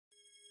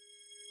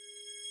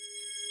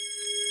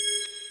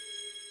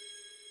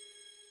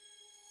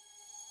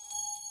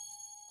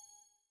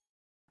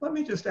let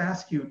me just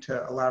ask you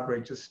to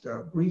elaborate just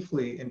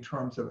briefly in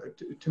terms of,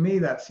 to me,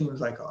 that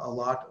seems like a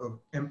lot of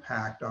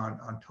impact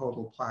on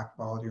total plaque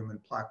volume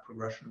and plaque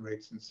progression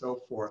rates and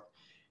so forth,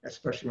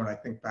 especially when I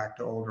think back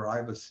to older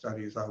IVUS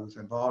studies I was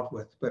involved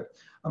with. But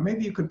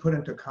maybe you could put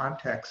into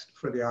context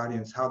for the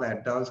audience how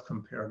that does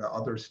compare to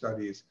other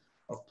studies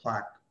of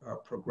plaque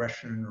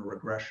progression or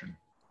regression.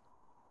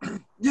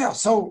 Yeah,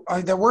 so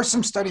there were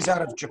some studies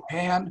out of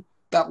Japan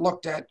that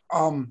looked at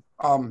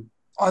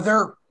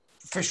other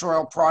fish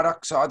oil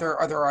products, other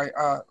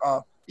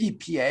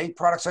EPA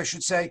products, I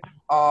should say,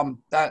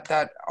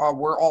 that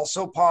were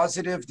also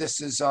positive. This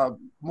is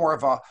more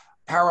of a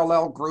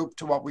parallel group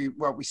to what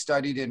we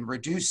studied in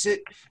Reduce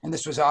It, and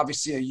this was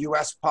obviously a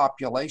U.S.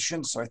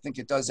 population, so I think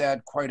it does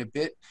add quite a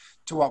bit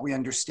to what we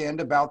understand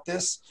about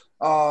this.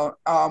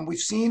 We've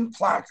seen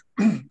plaque,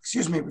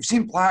 excuse me, we've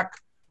seen plaque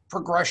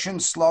progression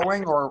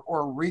slowing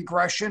or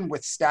regression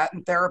with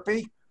statin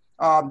therapy.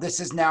 This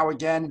is now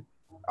again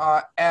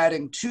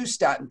adding to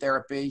statin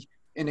therapy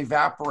in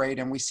Evaporate,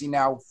 and we see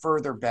now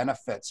further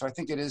benefits. So I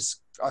think it is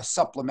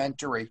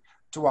supplementary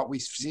to what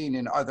we've seen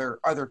in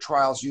other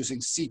trials using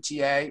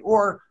CTA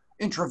or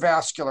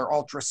intravascular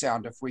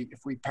ultrasound if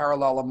we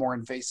parallel a more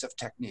invasive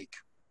technique.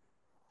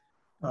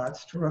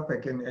 That's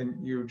terrific,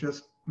 and you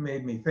just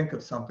made me think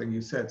of something.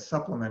 You said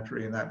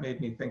supplementary, and that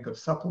made me think of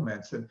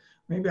supplements. And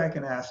maybe I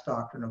can ask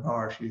Dr.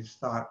 Navarre, she's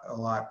thought a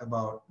lot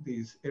about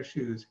these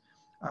issues,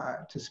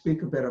 to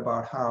speak a bit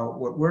about how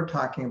what we're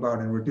talking about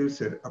in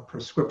Reduce It, a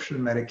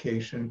prescription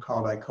medication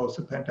called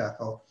icosapent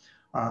ethyl,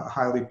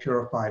 highly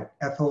purified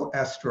ethyl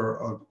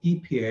ester of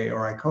EPA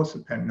or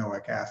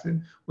icosapent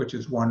acid, which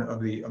is one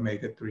of the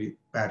omega-3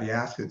 fatty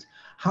acids.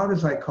 How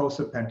does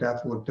icosapent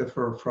ethyl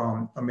differ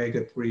from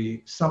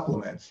omega-3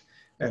 supplements?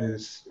 That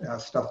is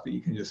stuff that you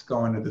can just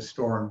go into the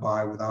store and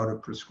buy without a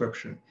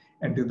prescription.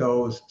 And do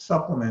those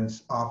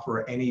supplements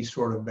offer any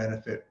sort of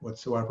benefit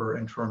whatsoever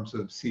in terms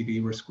of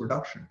CV risk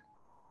reduction?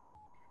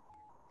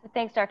 So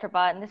thanks, Dr.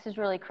 Bott. And this is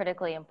really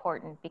critically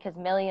important because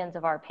millions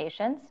of our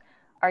patients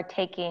are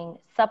taking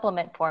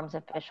supplement forms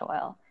of fish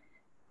oil.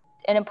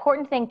 An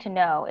important thing to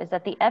know is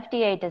that the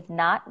FDA does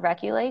not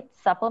regulate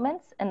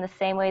supplements in the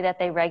same way that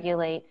they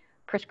regulate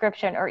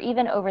prescription or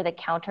even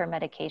over-the-counter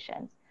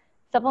medications.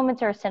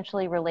 Supplements are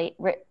essentially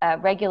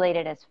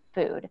regulated as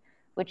food,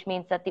 which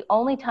means that the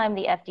only time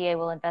the FDA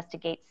will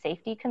investigate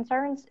safety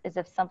concerns is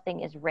if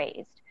something is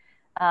raised.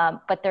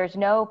 But there's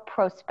no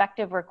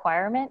prospective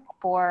requirement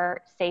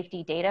for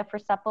safety data for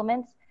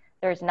supplements.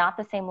 There's not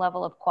the same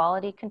level of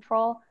quality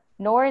control,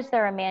 nor is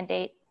there a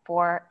mandate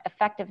for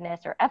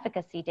effectiveness or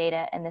efficacy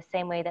data in the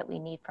same way that we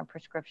need from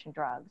prescription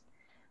drugs.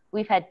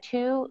 We've had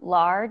 2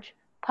 large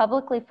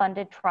publicly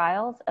funded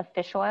trials of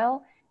fish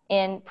oil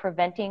in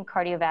preventing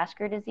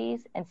cardiovascular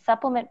disease, and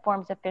supplement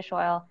forms of fish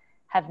oil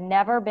have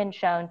never been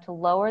shown to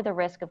lower the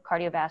risk of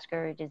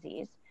cardiovascular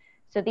disease.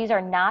 So these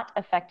are not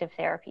effective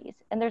therapies.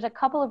 And there's a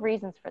couple of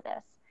reasons for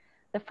this.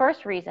 The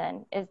first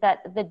reason is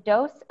that the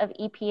dose of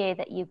EPA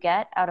that you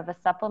get out of a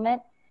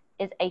supplement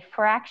is a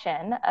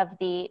fraction of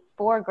the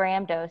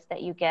 4-gram dose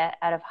that you get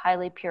out of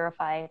highly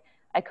purified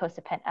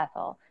icosapent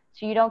ethyl.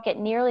 So you don't get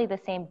nearly the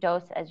same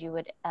dose as you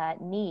would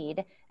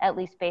need, at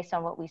least based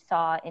on what we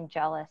saw in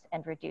Jealous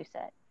and Reduce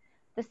It.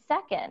 The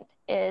second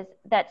is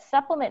that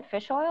supplement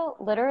fish oil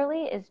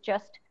literally is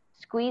just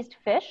squeezed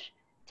fish,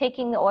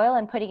 taking the oil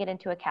and putting it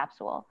into a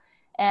capsule.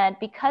 And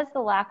because the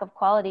lack of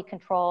quality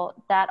control,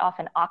 that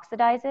often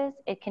oxidizes.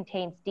 It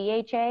contains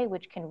DHA,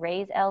 which can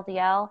raise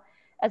LDL,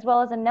 as well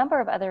as a number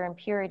of other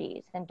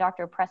impurities. And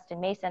Dr.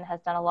 Preston Mason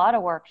has done a lot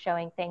of work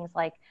showing things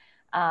like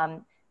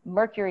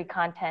mercury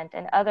content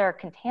and other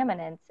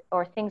contaminants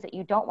or things that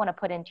you don't want to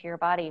put into your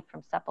body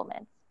from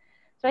supplements.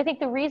 So I think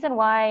the reason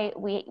why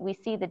we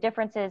see the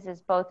differences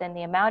is both in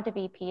the amount of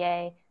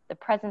EPA, the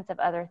presence of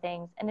other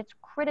things, and it's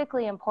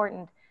critically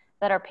important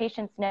that our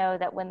patients know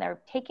that when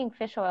they're taking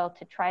fish oil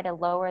to try to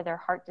lower their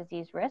heart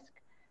disease risk,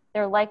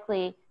 they're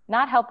likely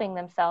not helping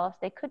themselves.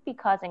 They could be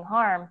causing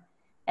harm.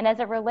 And as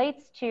it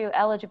relates to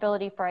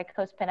eligibility for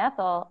icosapent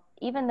ethyl,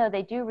 even though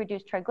they do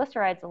reduce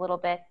triglycerides a little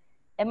bit,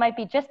 it might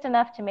be just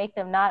enough to make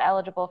them not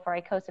eligible for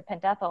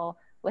icosapent ethyl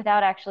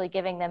without actually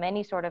giving them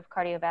any sort of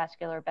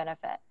cardiovascular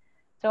benefit.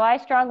 So I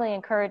strongly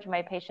encourage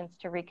my patients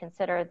to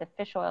reconsider the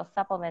fish oil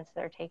supplements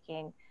they're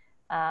taking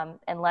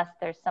unless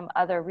there's some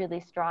other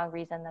really strong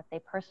reason that they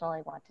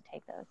personally want to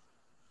take those.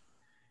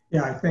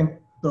 Yeah, I think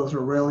those are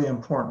really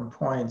important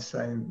points.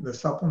 And the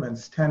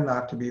supplements tend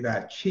not to be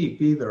that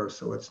cheap either.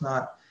 So it's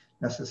not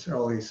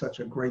necessarily such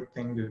a great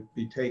thing to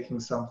be taking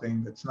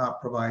something that's not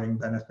providing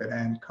benefit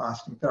and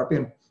costing therapy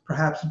and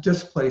perhaps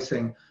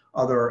displacing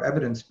other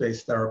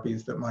evidence-based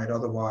therapies that might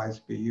otherwise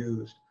be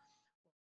used.